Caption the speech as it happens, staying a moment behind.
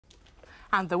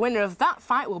And the winner of that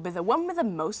fight will be the one with the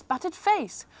most battered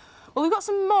face. Well, we've got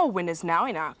some more winners now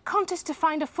in our contest to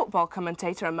find a football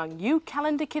commentator among you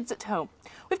calendar kids at home.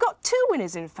 We've got two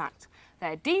winners, in fact.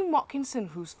 They're Dean Watkinson,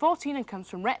 who's 14 and comes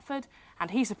from Retford,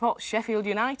 and he supports Sheffield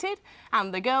United.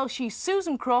 And the girl, she's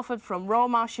Susan Crawford from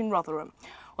Rawmarsh in Rotherham.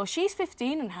 Well, she's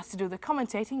 15 and has to do the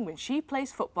commentating when she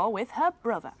plays football with her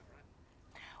brother.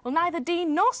 Well, neither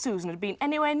Dean nor Susan had been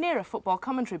anywhere near a football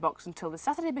commentary box until the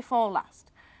Saturday before last.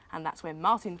 And that's when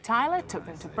Martin Tyler took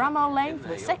them to Bramall Lane for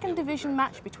the second division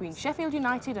match between Sheffield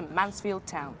United and Mansfield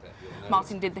Town.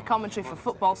 Martin did the commentary for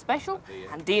Football Special,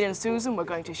 and Dean and Susan were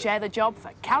going to share the job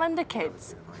for calendar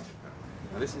kids.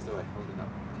 Now this is the way, hold it up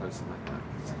close like that.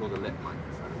 It's called a lip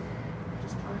microphone.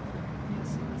 Just try it.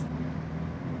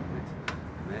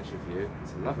 And there's your view.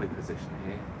 It's a lovely position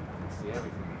here. You can see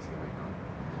everything that's going on.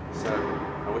 So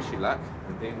I wish you luck,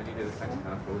 and Dean, when you do the second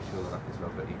half, I wish you all the luck as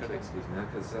well. But you've got to excuse me now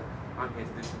because I'm here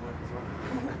to do some work as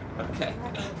well. Okay,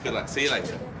 good luck. See you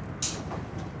later.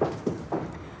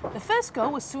 The first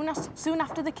goal was soon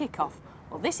after the kick-off.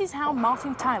 Well, this is how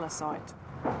Martin Tyler saw it.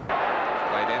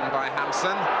 Played in by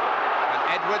Hampson, and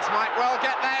Edwards might well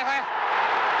get there.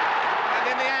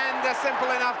 And in the end, a simple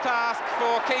enough task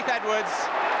for Keith Edwards.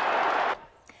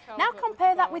 Now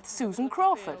compare that with Susan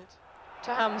Crawford.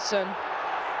 To Hampson.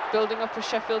 Building up a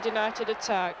Sheffield United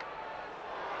attack.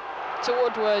 To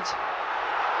Woodward.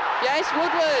 Yes,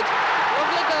 Woodward.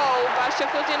 Lovely goal by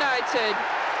Sheffield United.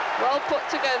 Well put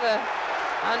together.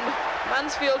 And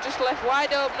Mansfield just left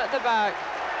wide open at the back.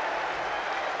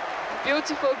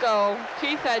 Beautiful goal.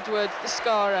 Keith Edwards, the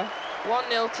scorer.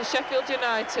 1-0 to Sheffield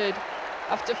United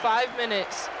after 5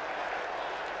 minutes.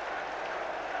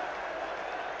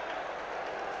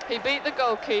 He beat the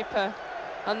goalkeeper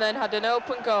and then had an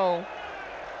open goal.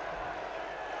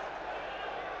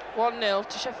 1-0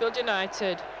 to Sheffield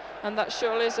United, and that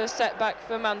surely is a setback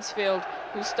for Mansfield,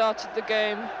 who started the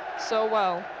game so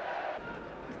well.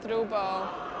 Through ball,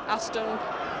 Aston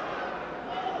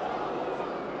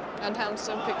and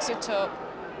Hampson picks it up,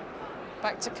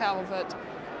 back to Calvert.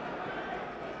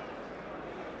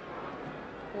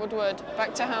 Woodward,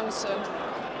 back to Hampson,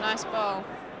 nice ball,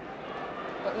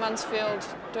 but Mansfield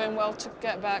doing well to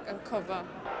get back and cover.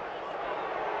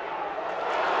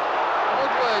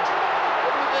 Woodward.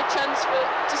 A chance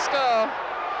to score.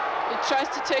 He tries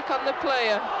to take on the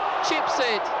player, chips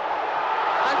it,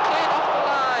 and cleared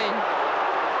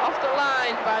off the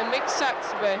line by Mick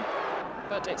Saxby.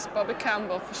 But it's Bobby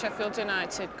Campbell for Sheffield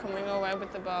United coming away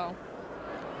with the ball.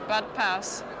 Bad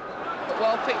pass, but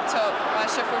well picked up by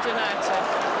Sheffield United.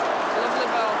 Lovely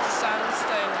ball to Simon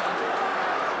Stainwood.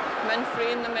 Men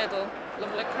free in the middle,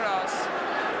 lovely cross,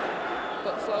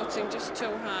 but floating just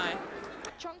too high.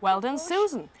 Well done,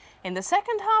 Susan. In the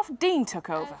second half, Dean took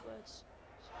over.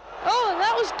 Oh,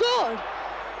 that was good.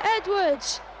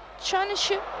 Edwards trying to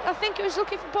shoot. I think he was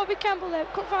looking for Bobby Campbell there.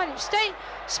 Couldn't find him.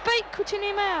 Spake cutting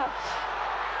him out.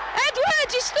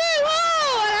 Edwards is through.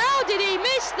 Oh, and how did he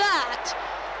miss that?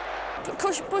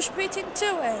 Bush beat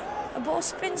into it. A ball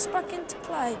spins back into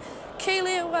play.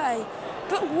 Keeley away.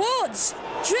 But Woods,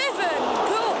 driven,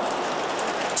 good.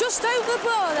 Just over the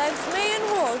bar then for me and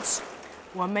Woods.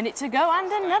 1 minute to go and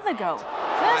another goal.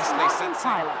 First, Martin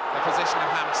Tyler. The position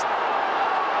of Hampson.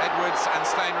 Edwards and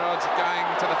Stainrod going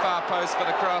to the far post for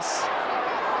the cross.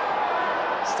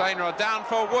 Stainrod down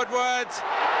for Woodward.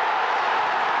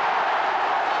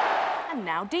 And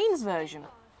now Dean's version.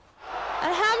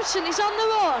 And Hampson is on the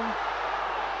run.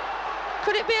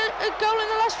 Could it be a goal in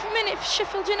the last minute for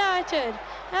Sheffield United?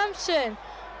 Hampson.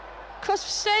 Cross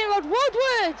for Stainrod.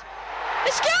 Woodward.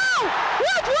 Let's go!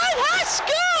 Woodward has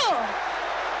scored!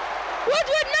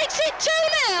 Woodward makes it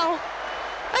 2-0.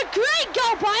 A great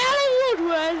goal by Alan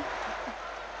Woodward.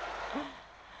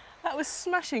 That was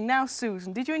smashing. Now,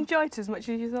 Susan, did you enjoy it as much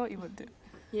as you thought you would do?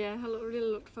 Yeah, I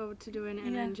really looked forward to doing it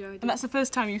and I enjoyed it. And that's the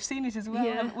first time you've seen it as well.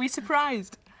 Yeah. Were you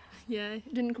surprised? Yeah,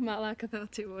 it didn't come out like I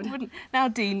thought it would. Wouldn't. Now,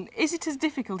 Dean, is it as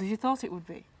difficult as you thought it would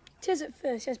be? It is at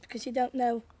first, yes, because you don't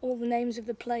know all the names of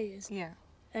the players. Yeah.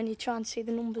 And you try and see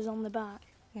the numbers on the back.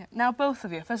 Yeah. Now, both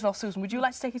of you, first of all, Susan, would you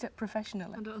like to take it up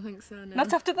professionally? I don't think so, no.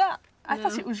 Not after that? I No.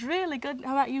 thought it was really good.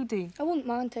 How about you, Dean? I wouldn't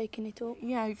mind taking it up.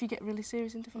 Yeah, if you get really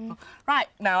serious into football. Right,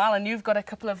 now, Alan, you've got a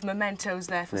couple of mementos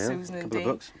there for Susan and Dean. A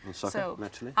couple of books on soccer, so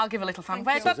naturally. I'll give a little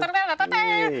fanfare.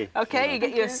 Yay. OK, you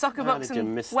get your soccer books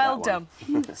and well done.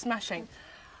 Smashing.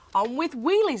 On with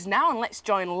wheelies now, and let's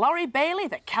join Laurie Bailey,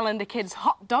 the calendar kid's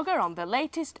hot dogger, on the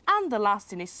latest and the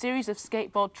last in his series of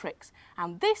skateboard tricks.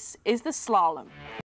 And this is the slalom.